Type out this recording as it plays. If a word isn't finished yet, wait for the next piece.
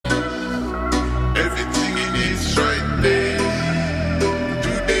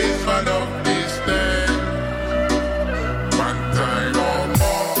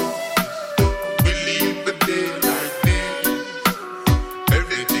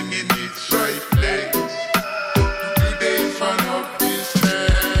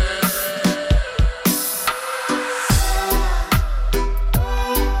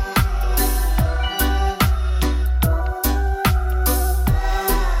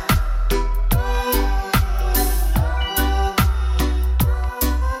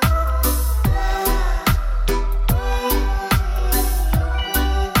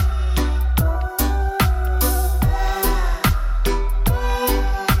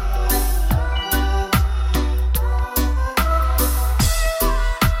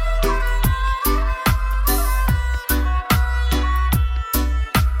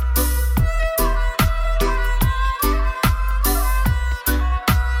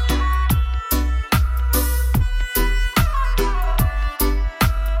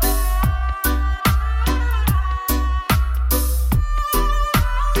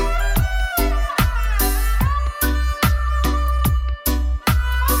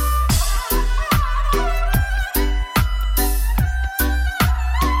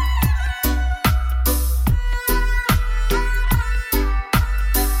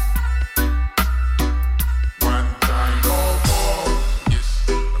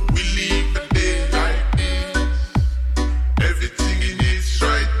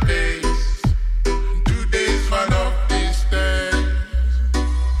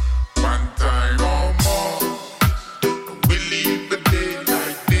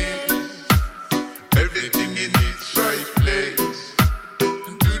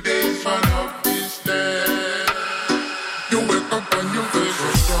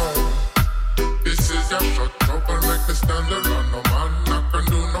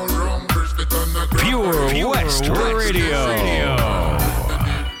The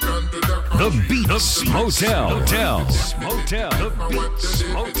Beats Motel. The Beats Motel. The Beats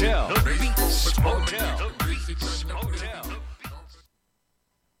Motel.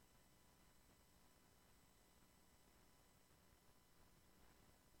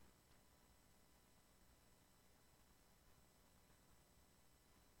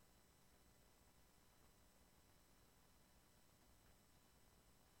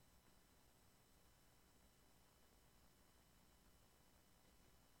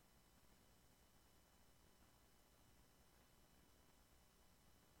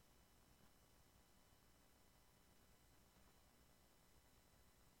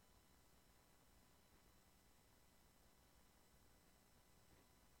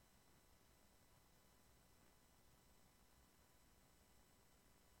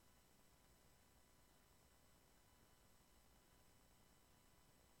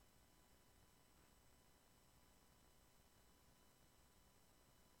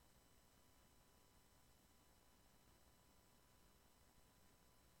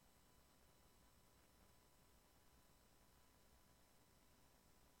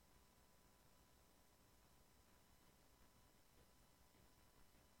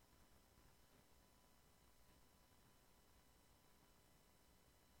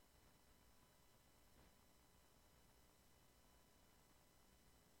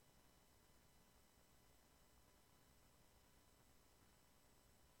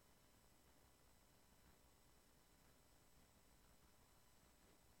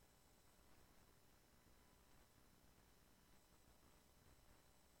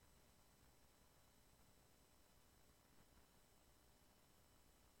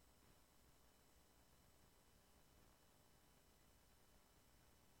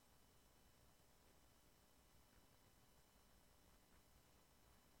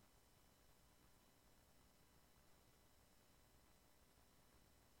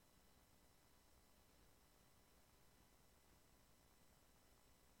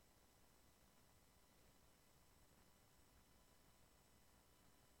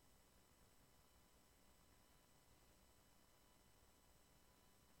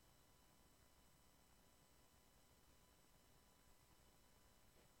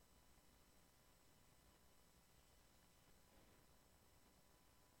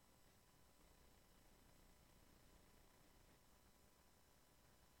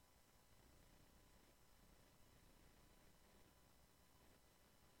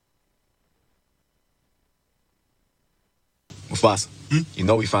 Mufasa, you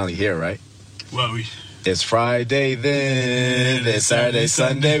know we finally here, right? Well, It's Friday then, it's Saturday,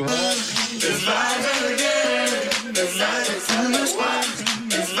 Sunday. It's Friday again, it's Saturday, Sunday.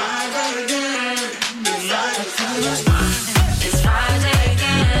 It's Friday again, it's Saturday, Sunday. It's Friday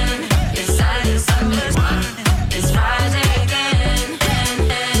again, it's Saturday, Sunday. It's Friday again.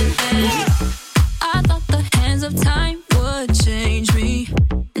 I thought the hands of time would change me,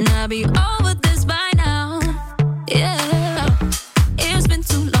 and I'd be over this by now. Yeah.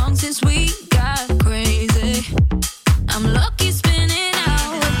 Since we got crazy, I'm lucky spinning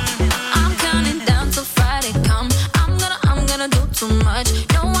out. I'm counting down till Friday come. I'm gonna do too much.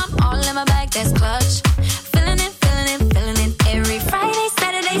 No, I'm all in my bag, that's clutch. Feeling it. Every Friday,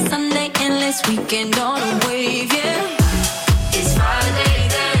 Saturday, Sunday, endless weekend on a wave, yeah. It's Friday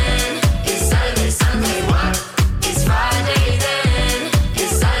then, it's Saturday, Sunday, what? It's Friday then,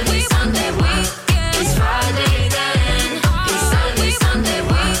 it's Saturday, Sunday, what? It's Friday then, it's Saturday, Sunday,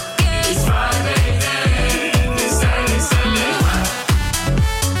 what? It's Friday then, it's Saturday, Sunday, what?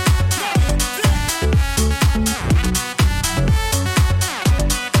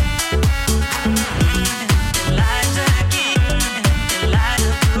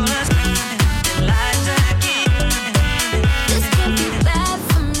 Elijah King,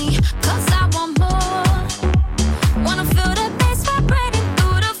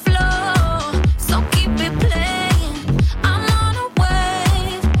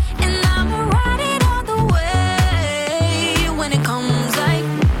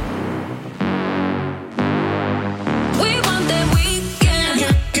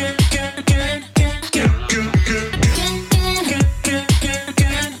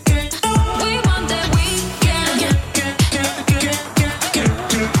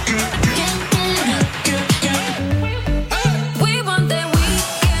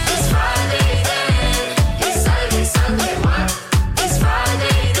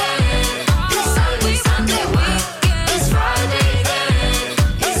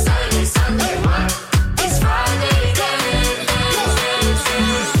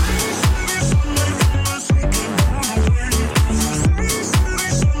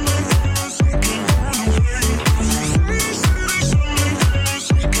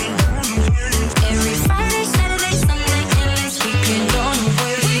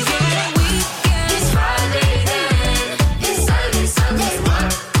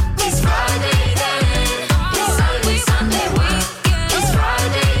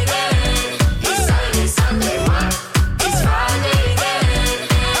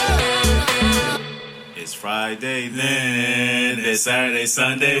 Saturday,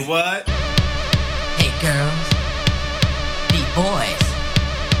 Sunday, what? Hey girls, beat boys,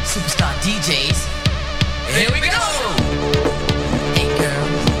 superstar DJs. Here we go! Hey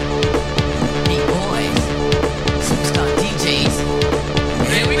girls, beat boys, superstar DJs.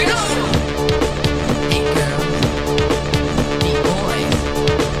 Here we go! Hey girls, beat boys,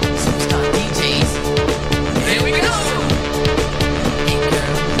 superstar DJs. Here we go! Hey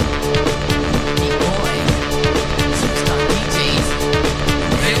girls, beat boys, superstar DJs.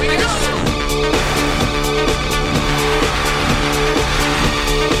 Here we go!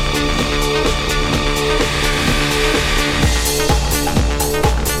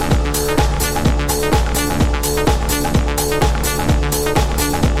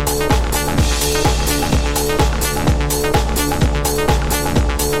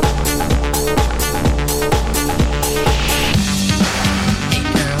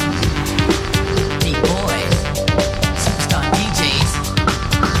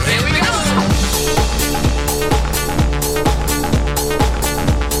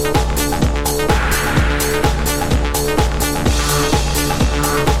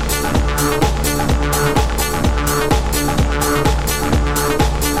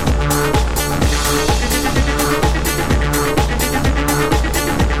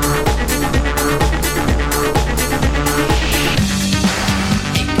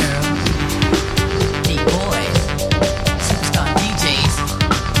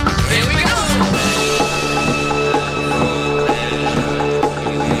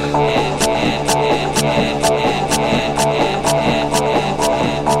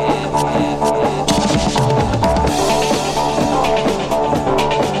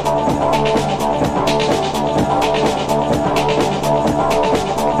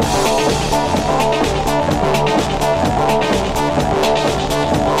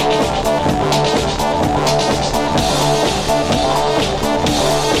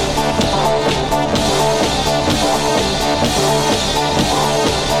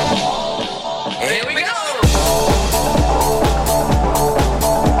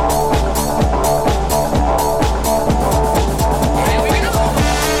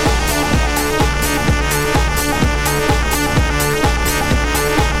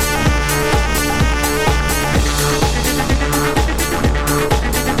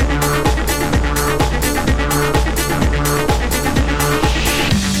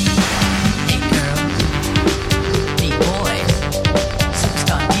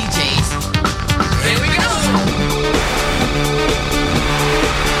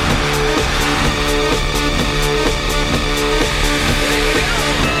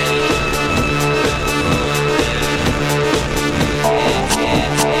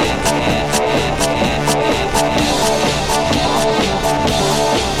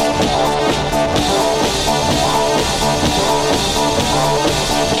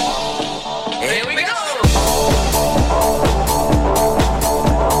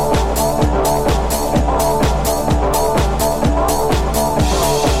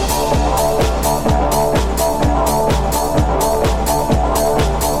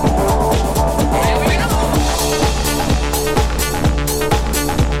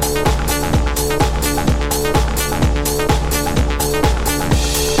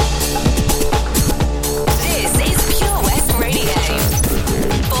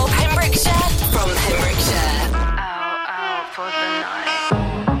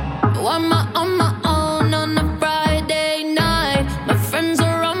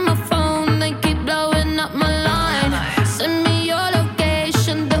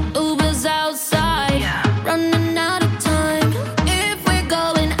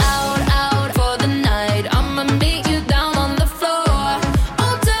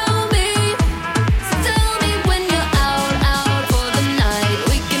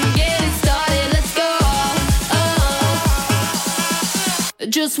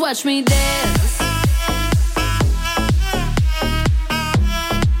 Just watch me dance.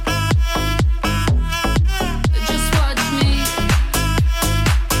 Just watch me.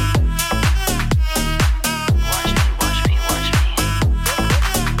 Watch me.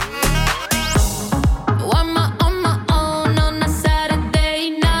 When I'm on my own on a Saturday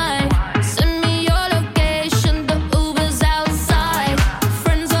night, send me your location, the Uber's outside.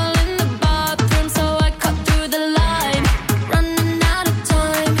 Friends all in the bathroom, so I cut through the line. Running out of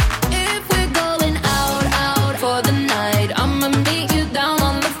time. If we're going out for the night, I'ma meet you down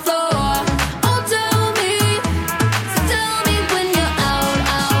on the floor. Oh, tell me when you're out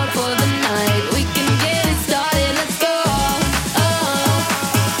for the night. We can get it started, let's go. Oh,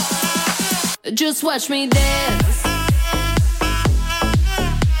 just watch me dance.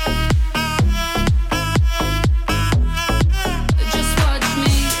 Just watch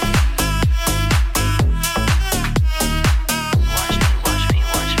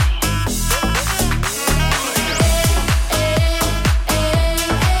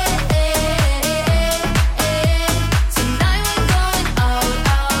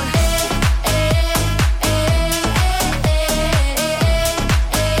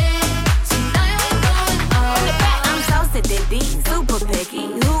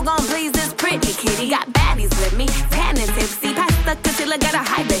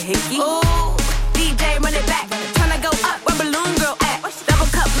hickey. Ooh, DJ run it back. Tryna go up where Balloon Girl at. Double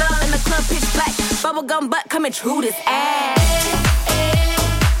cup love in the club pitch black. Bubblegum butt coming true this ass.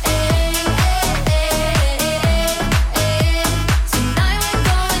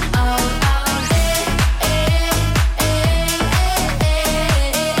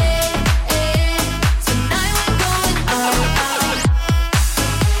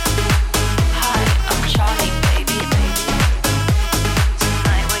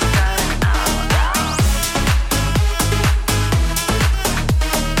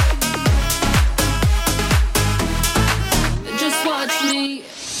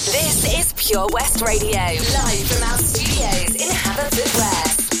 Pure West Radio, live from our studios in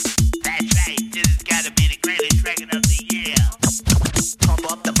Haverfordwest. That's right, this has got to be the greatest record of the year.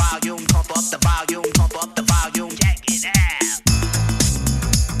 Pump up the volume, pump up the volume, pump up the volume, check it out.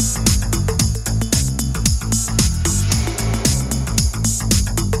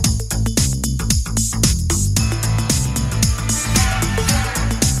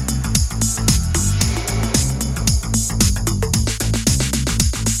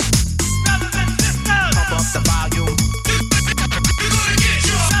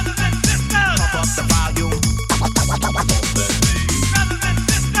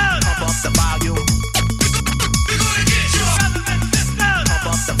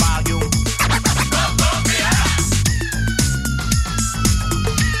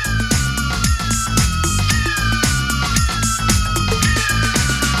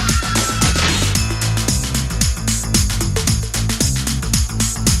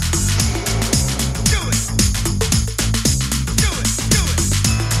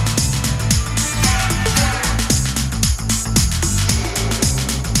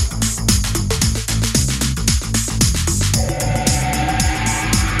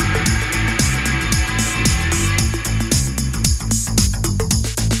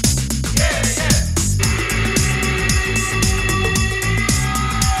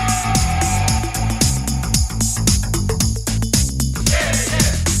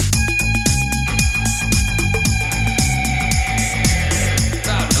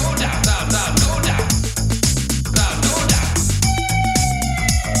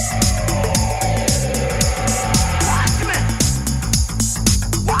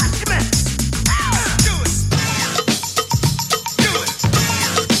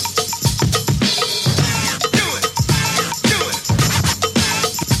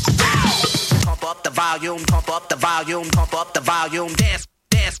 Pump up the volume, dance,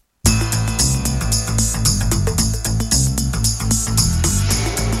 dance.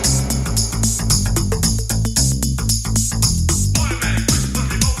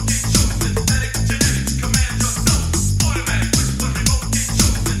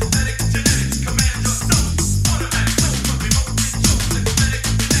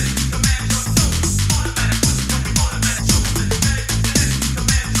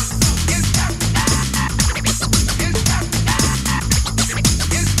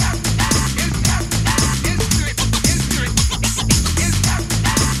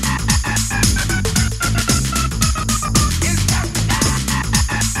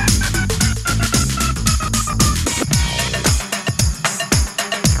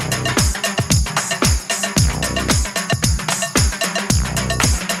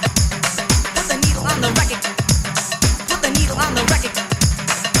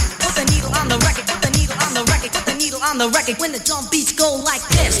 The record when the drum beats go like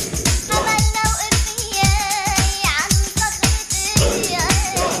this.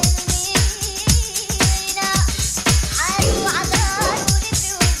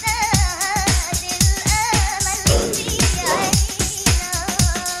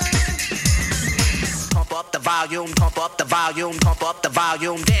 Pump up the volume, pump up the volume, pump up the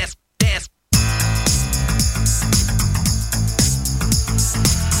volume, dance, dance.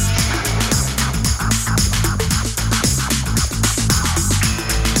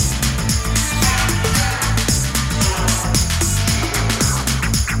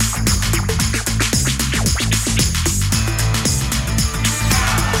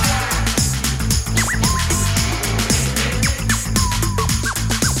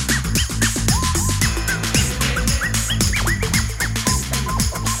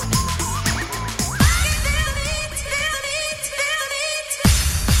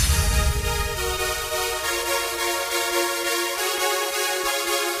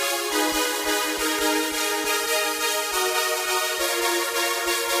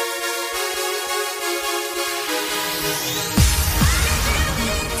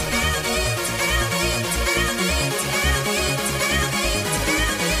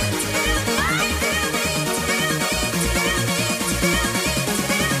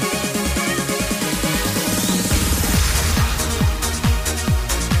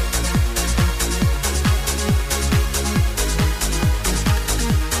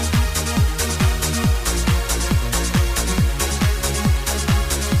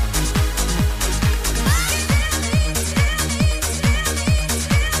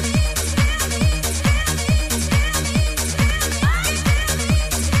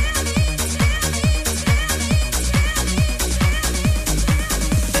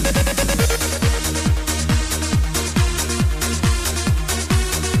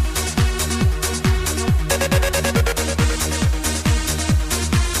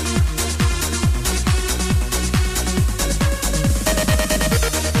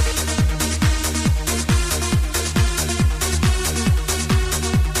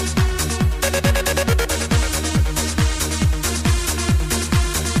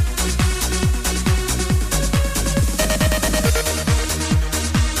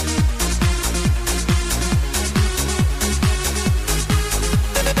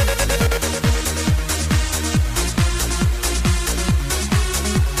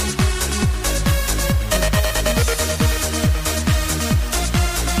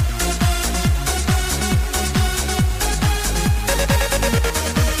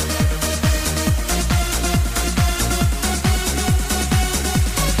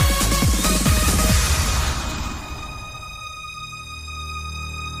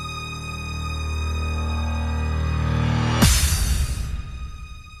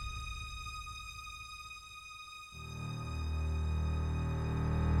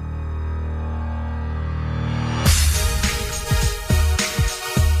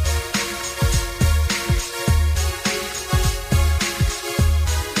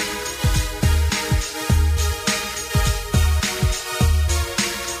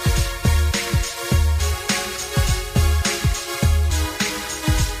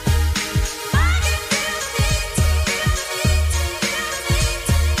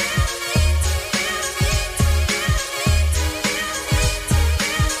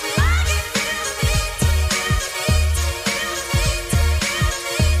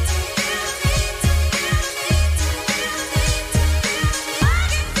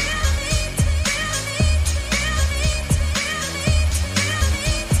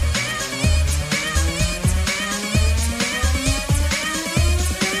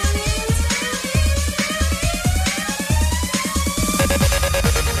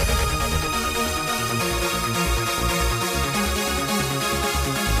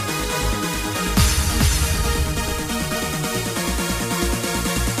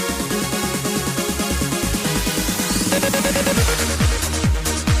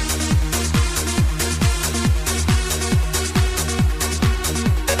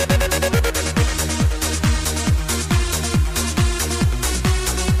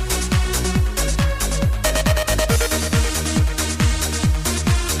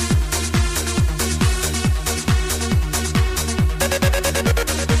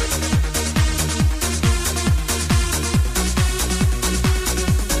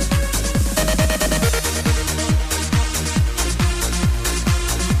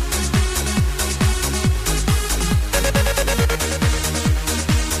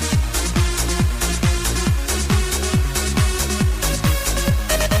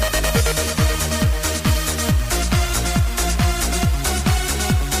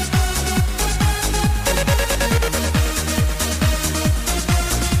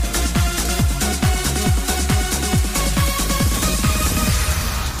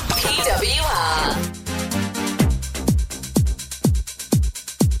 PWR.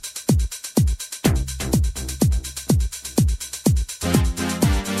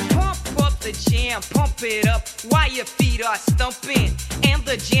 Pump up the jam, pump it up while your feet are stumping. And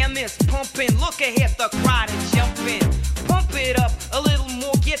the jam is pumping. Look ahead, the crowd is jumping. Pump it up a little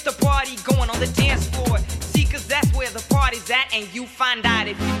more, get the party going on the dance floor. See, cause that's where the party's at, and you find out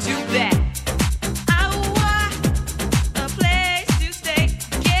if you do that.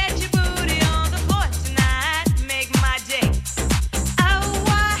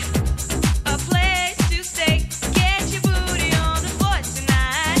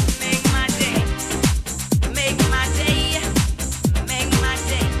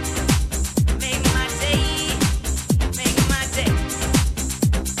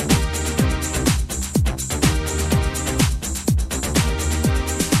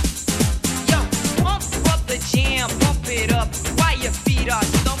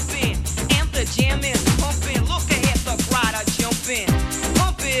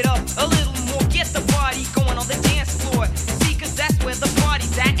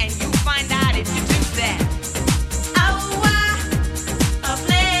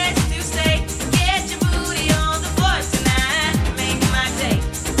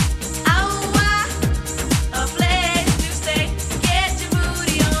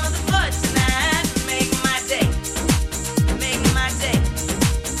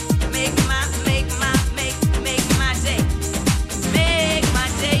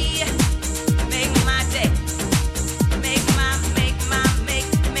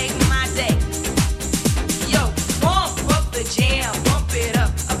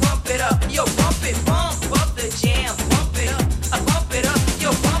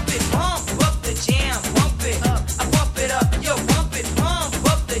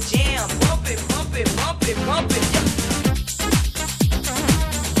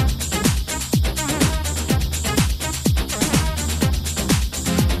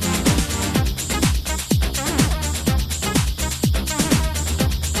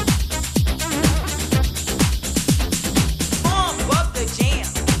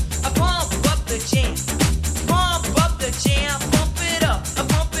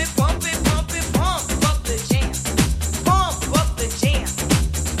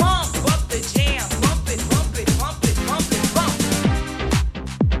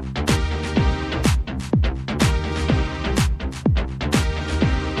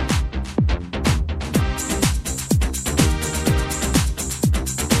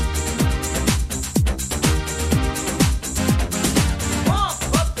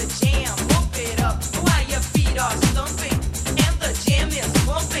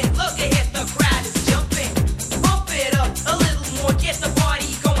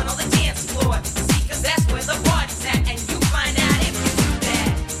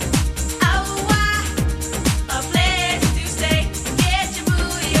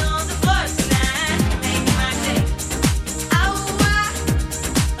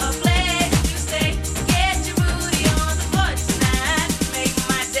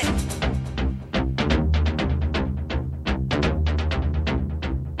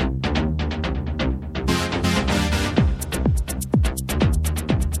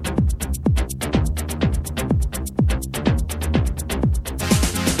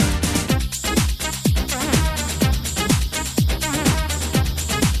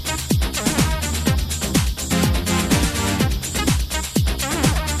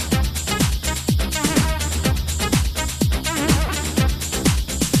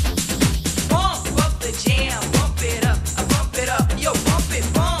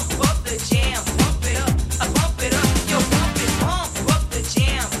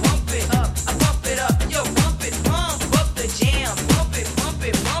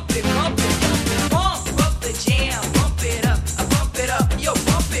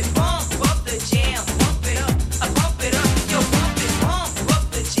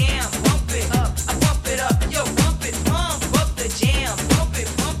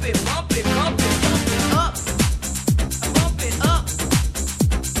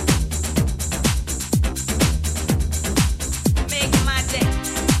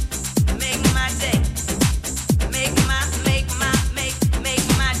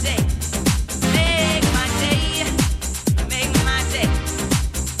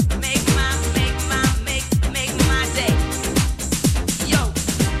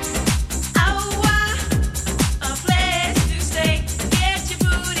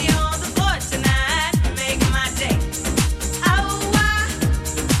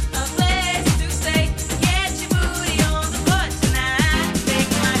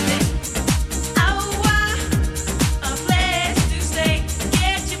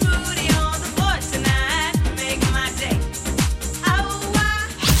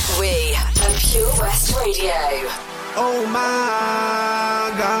 Oh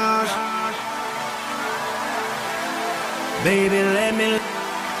my gosh. Baby, let me.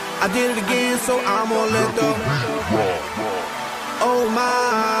 I did it again, so I'm gonna let the. Oh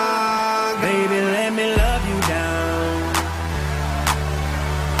my. Baby, let me love you down.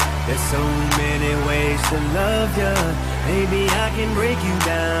 There's so many ways to love you. Maybe I can break you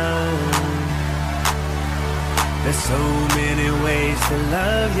down. There's so many ways to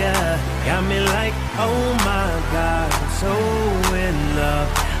love ya. Got me like, oh my God, I'm so in love.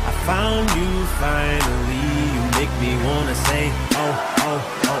 I found you finally. You make me wanna say, oh, oh,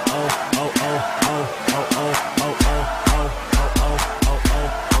 oh, oh, oh, oh, oh, oh, oh, oh, oh, oh, oh, oh,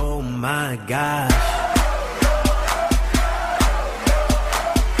 oh, oh my gosh.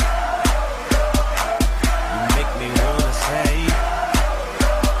 You make me wanna say,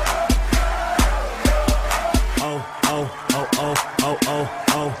 oh, oh, oh, oh, oh, oh,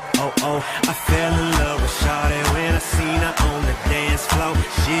 oh, oh, oh. I fell in love with Shawty when I seen her on the dance floor.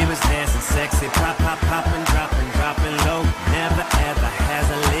 She was dancing sexy, pop, pop, popping, dropping, dropping low. Never ever has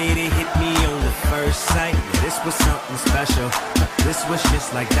a lady hit me on the first sight. This was something special. This was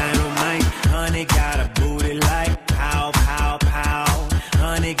just like dynamite. Honey got a booty like pow, pow, pow.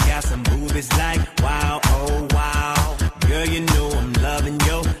 Honey got some boobies like wow, oh wow. Girl, you know I'm loving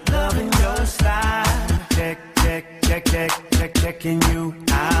your style. Check, check, check, check, check, checking you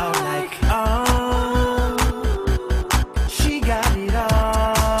out like oh, she got it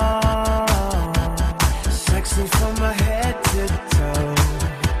all. Sexy from my head to toe,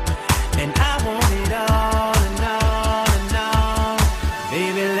 and I want it all and all and all.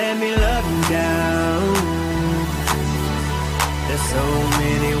 Baby, let me love you down. There's so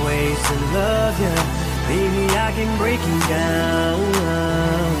many ways to love you. Baby, I can break you down.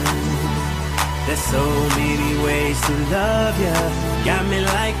 There's so many ways to love ya. Got me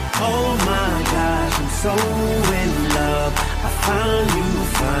like, oh my gosh, I'm so in love. I found you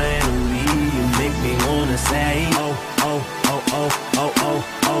finally. You make me wanna say, oh, oh, oh, oh, oh, oh,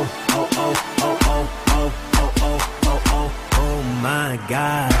 oh, oh, oh, oh, oh, oh, oh, oh, oh, oh my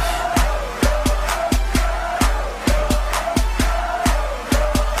gosh.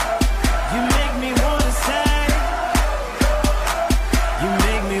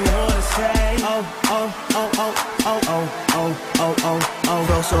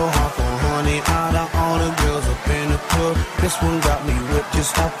 Felt so hard for honey, out of all the girls up in the club. This one got me whipped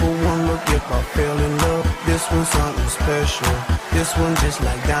just off for one look. If I fell in love, this one's something special. This one just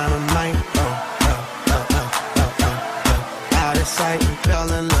like dynamite. Out of sight and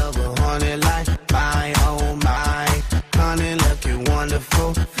fell in love with honey like my, oh my. Honey looking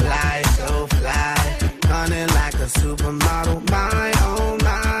wonderful, fly so fly. Honey like a supermodel, my, oh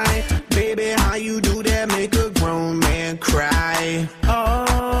my. Baby, how you do that? Make a grown man cry.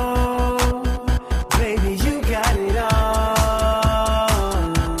 Oh, baby, you got it all.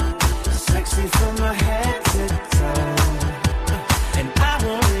 Sexy from my head to toe, and I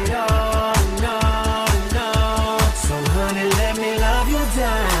want it all and all and all. So honey, let me love you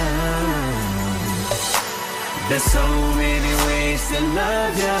down. There's so many ways to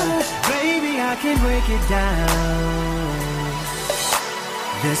love ya. Baby, I can break it down.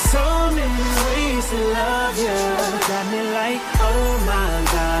 There's so many ways to love you. Got me like, oh my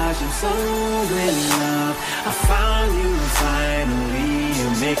gosh, I'm so in love. I found you finally. You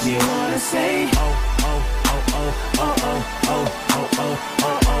make me wanna say, oh, oh, oh, oh, oh, oh, oh, oh, oh,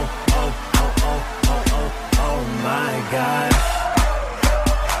 oh, oh, oh, oh, oh, oh, oh my gosh.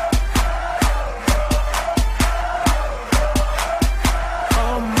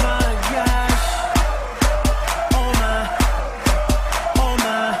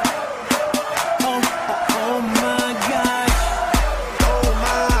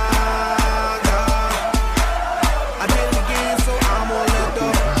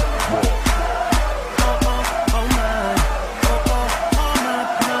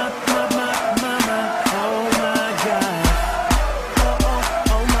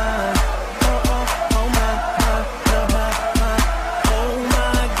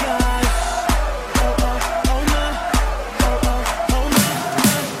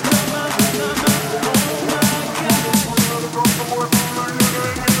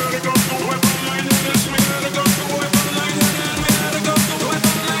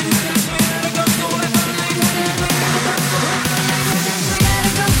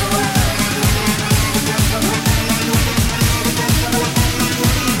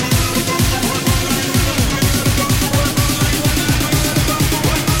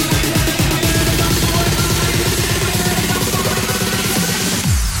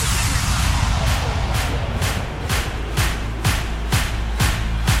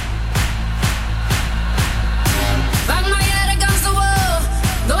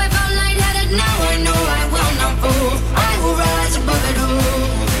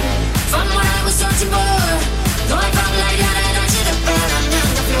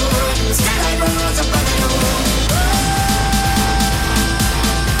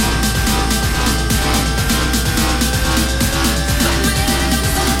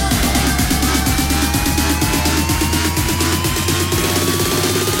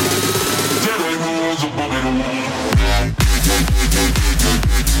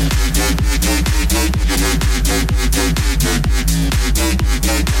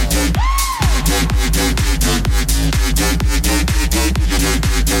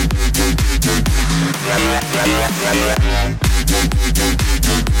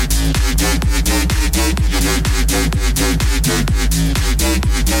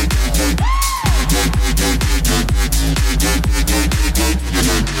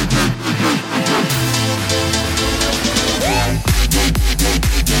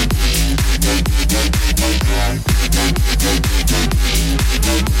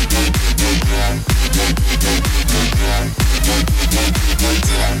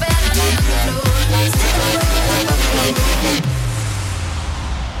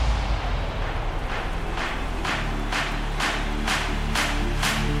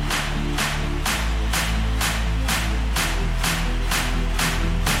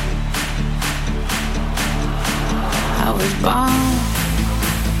 was born,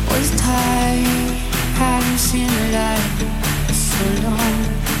 was tired, hadn't seen the light so long.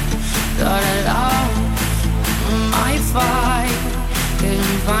 Thought I lost my fight,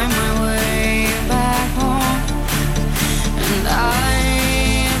 couldn't find my way back home. And I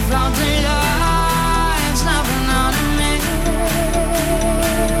felt the light snapping out of me.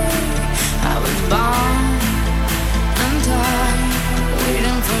 I was bound and tired,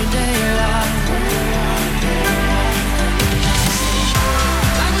 waiting for daylight.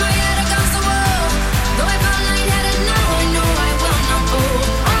 Bang my head against the wall, though I found light-headed now, I know I will not fall.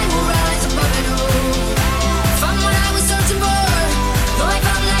 I will rise above it all. Found what I was searching for, though I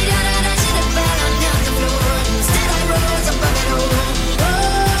found light-headed, I should have fell and held the floor. Instead I rose above it all.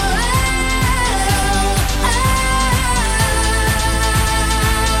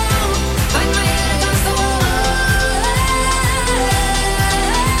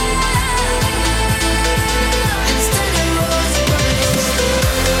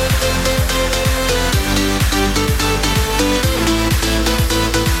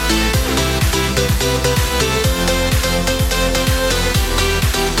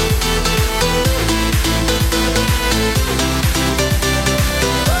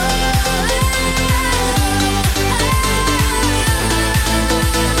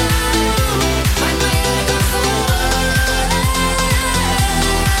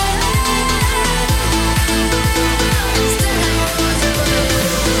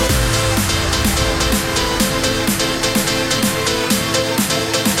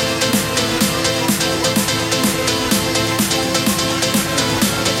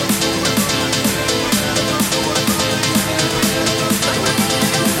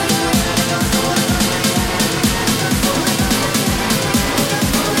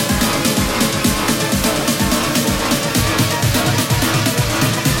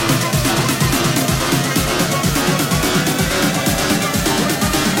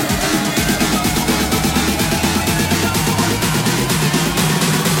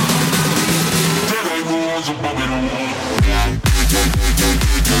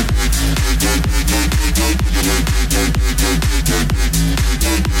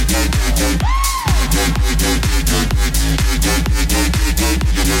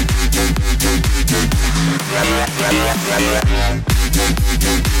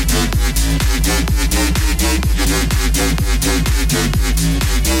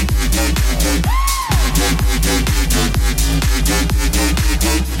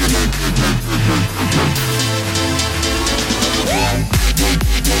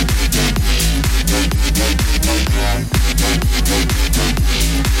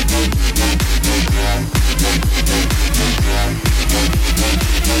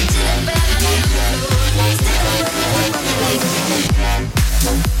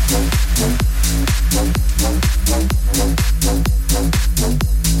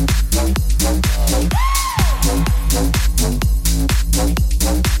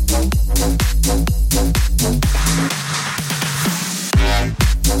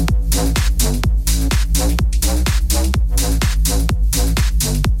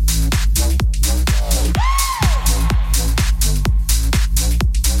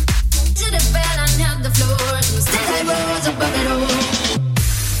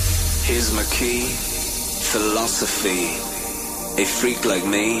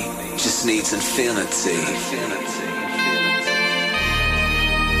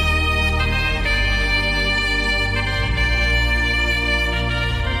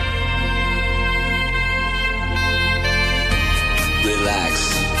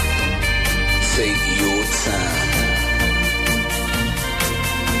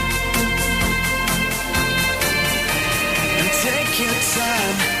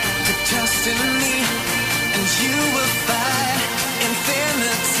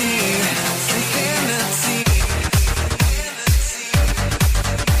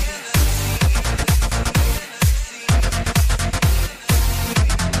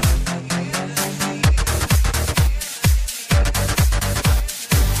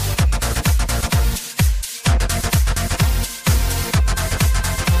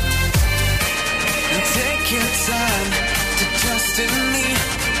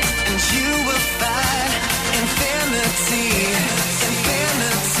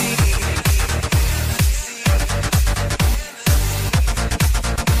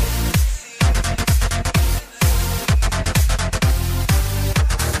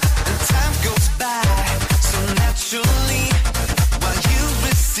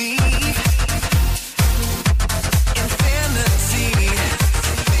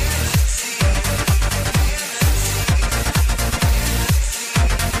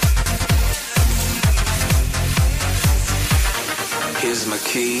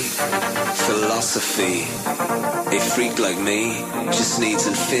 philosophy. A freak like me just needs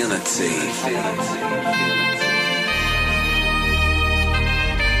infinity.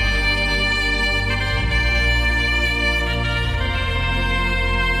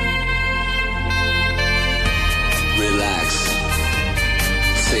 Relax.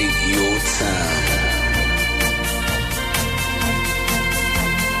 Take your time.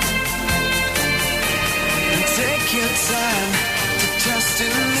 Take your time to trust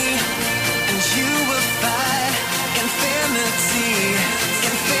in me, and you will find infinity,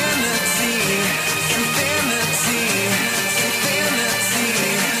 infinity, infinity.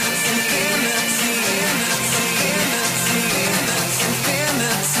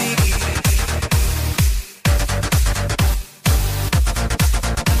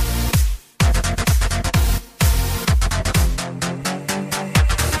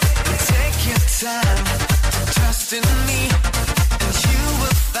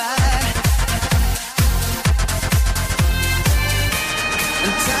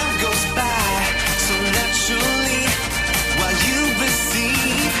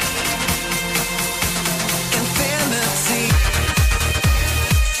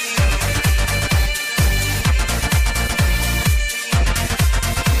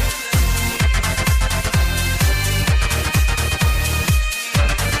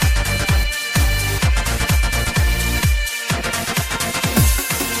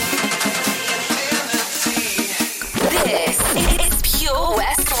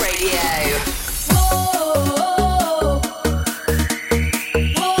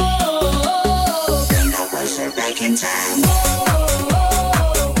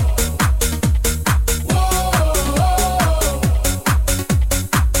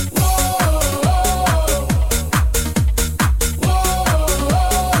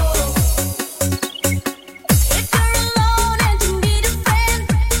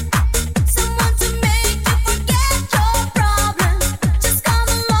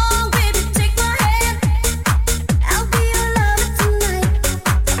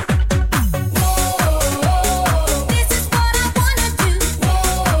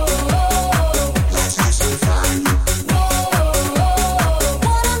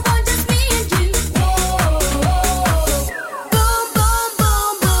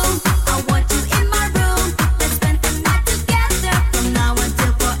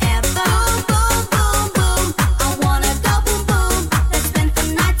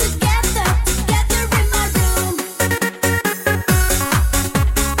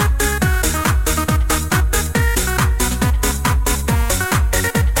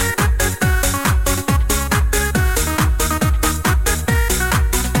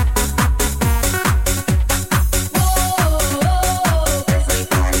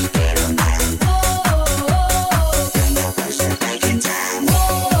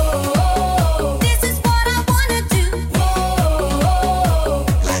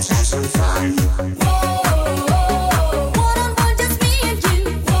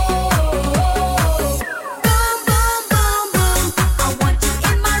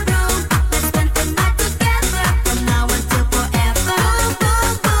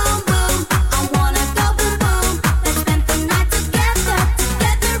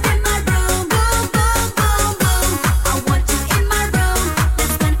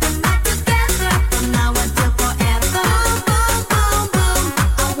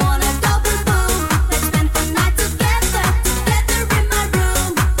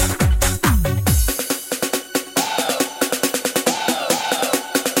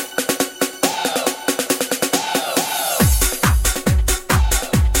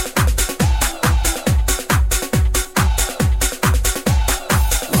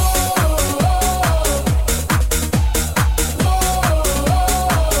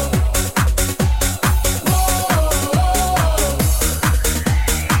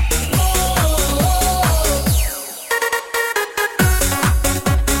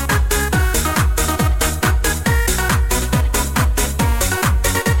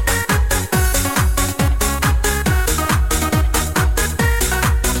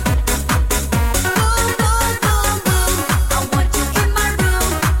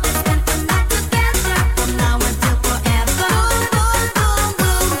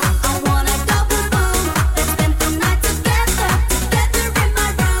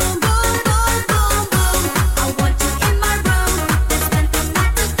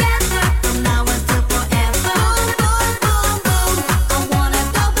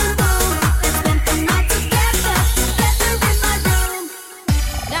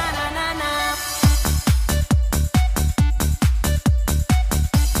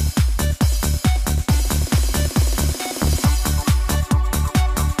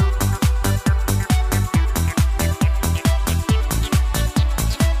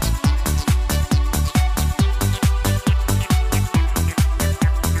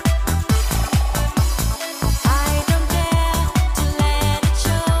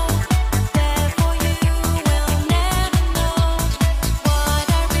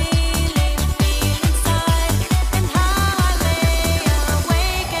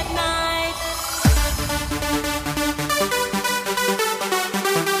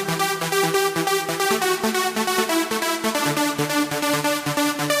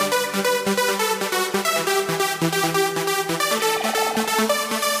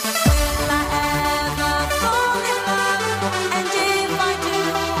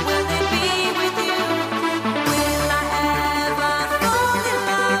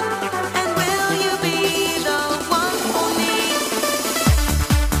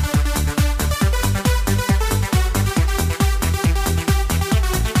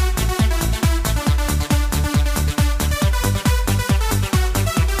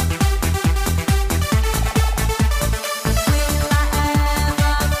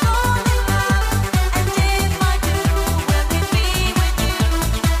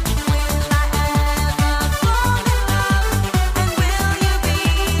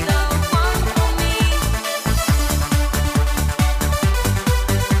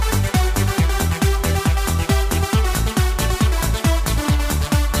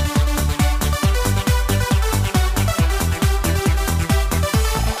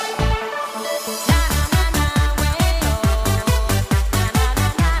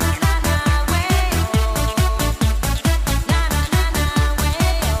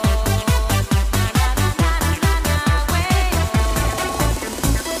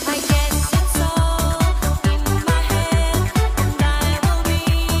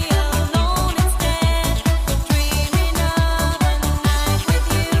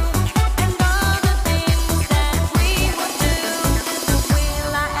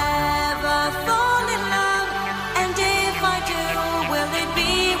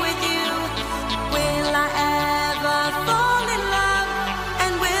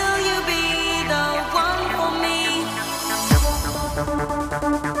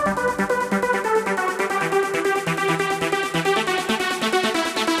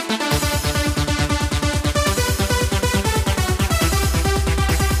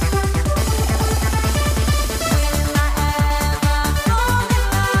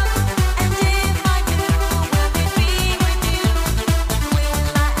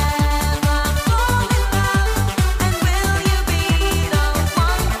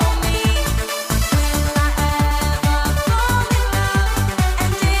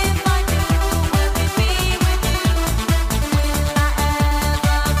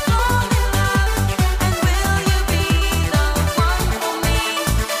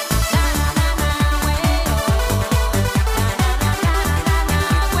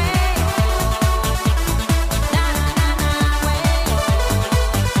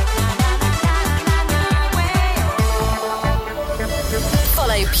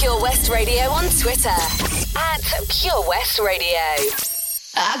 West Radio on Twitter. At Pure West Radio.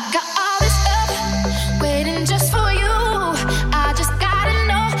 I got all this stuff waiting just for you. I just gotta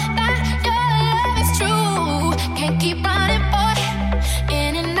know that your love is true. Can't keep running, boy,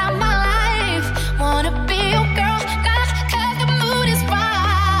 in and out my life. Wanna be your girl now, 'cause the mood is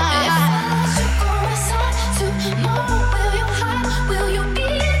right. If I let you go inside tomorrow, will you hide? Will you be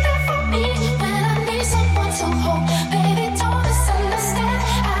there for me when I need someone to hold? Baby, don't misunderstand.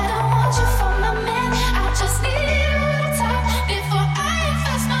 I don't want you for my man. I just need a little time before I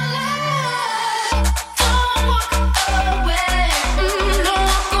invest my life. Don't walk away, don't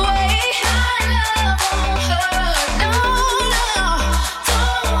walk away. My love won't hurt, no, no.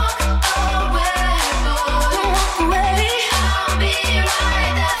 Don't walk away, don't walk away. I'll be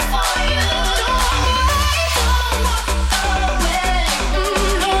right there for you. Don't walk away, don't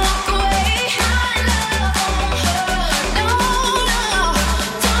walk away. My love won't hurt, no, no.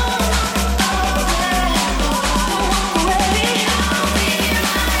 Don't walk away, don't walk away. I'll be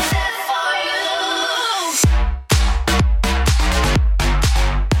right there for you.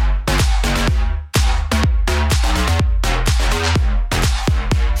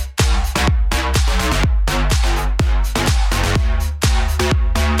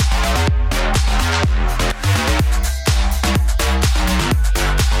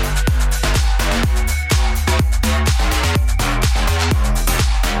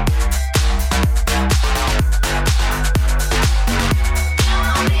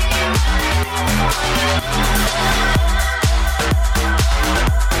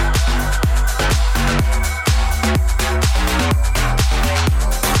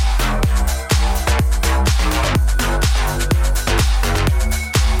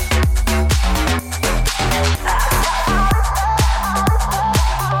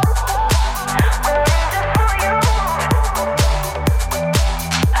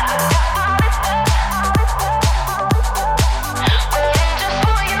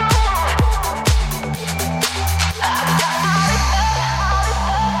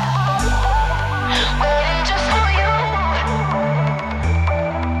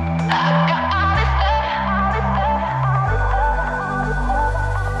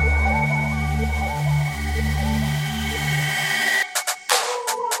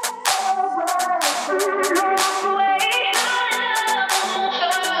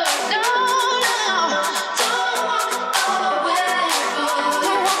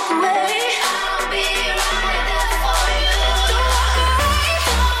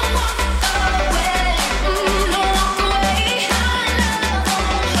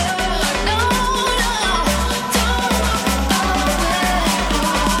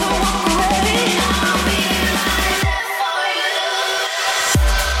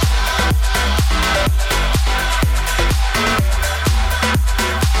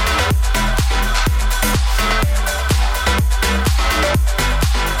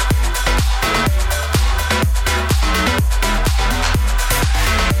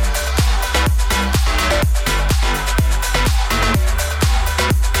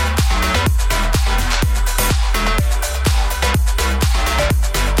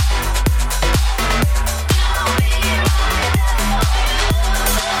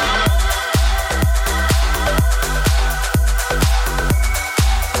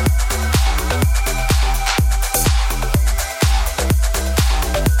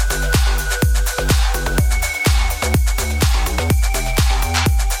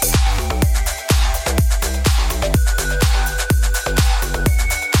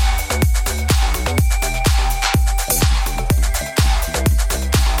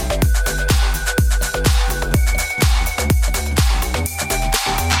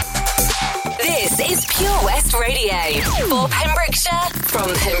 Radio for Pembrokeshire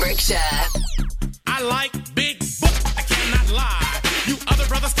from Pembrokeshire. I like big book, I cannot lie. You other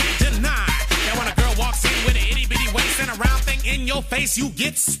brothers can't deny that when a girl walks in with an itty bitty waist and a round thing in your face, you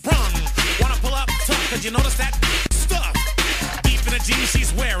get sprung. Wanna pull up tough, cause you notice that stuff deep in the jeans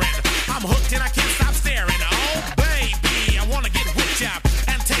she's wearing. I'm hooked and I can't stop staring. Oh baby, I wanna get whipped up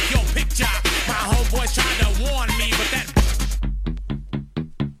and take your picture. My homeboys tried to warn me, but that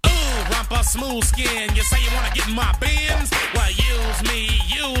rumpa smooth skin. You say you wanna get in my bins? Well,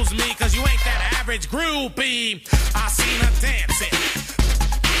 use me, cause you ain't that average groupie. I seen her dancing.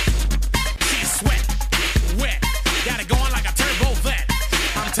 She's sweat, wet, got it going like a turbo vet.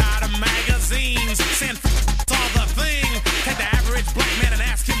 I'm tired of magazines saying all the thing. Take the average black man and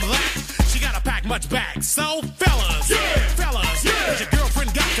ask him that. She gotta pack much back. So fellas, yeah. Your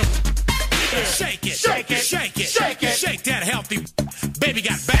girlfriend got to shake it, shake that healthy. Baby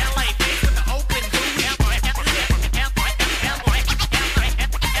got ballet feet with the open booty.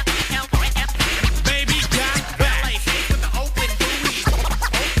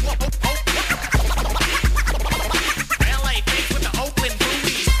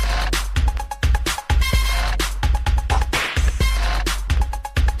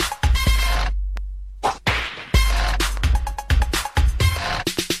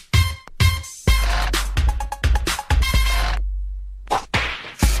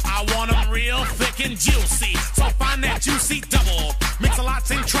 real thick and juicy. So find that juicy double. Mix a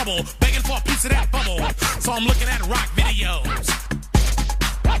lot's in trouble, begging for a piece of that bubble. So I'm looking at rock videos.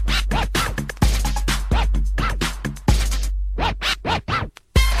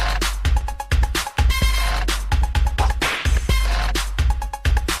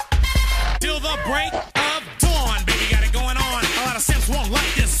 Till the break of dawn, baby, got it going on. A lot of simps won't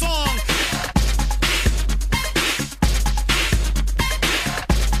like this song.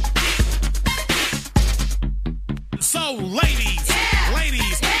 So, ladies,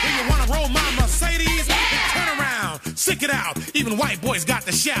 ladies, do you want to roll my Mercedes? Then turn around, sick it out. Even white boys got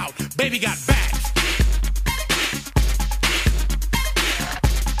to shout. Baby got back.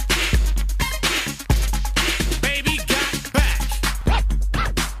 Baby got back.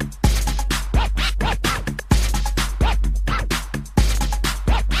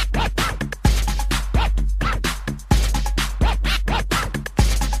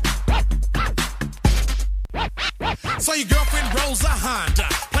 So your girlfriend rolls a Honda,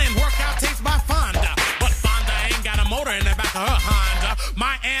 playing workout tapes by Fonda. But Fonda ain't got a motor in the back of her Honda.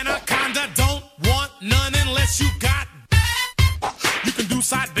 My Anaconda don't want none unless you got. You can do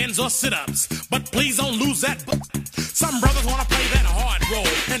side bends or sit-ups, but please don't lose that. Some brothers wanna play that hard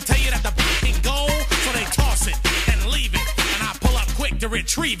role and tell you that the ain't gold, so they toss it and leave it, and I pull up quick to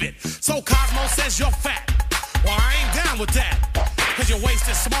retrieve it. So Cosmo says you're fat. Well, I ain't down with that, cause your waist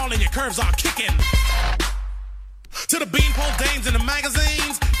is small and your curves are kicking. To the beanpole dames in the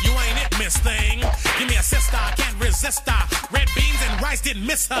magazines, you ain't it, miss thing. Give me a sister, I can't resist her. Red beans and rice didn't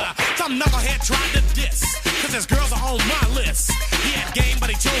miss her. Some knucklehead tried to diss, cause his girls are on my list. He had game, but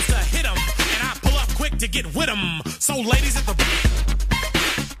he chose to hit him, and I pull up quick to get with him. So ladies at the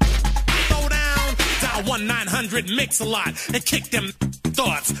throw down, dial 1-900-MIX-A-LOT and kick them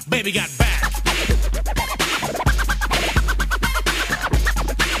thoughts. Baby got back.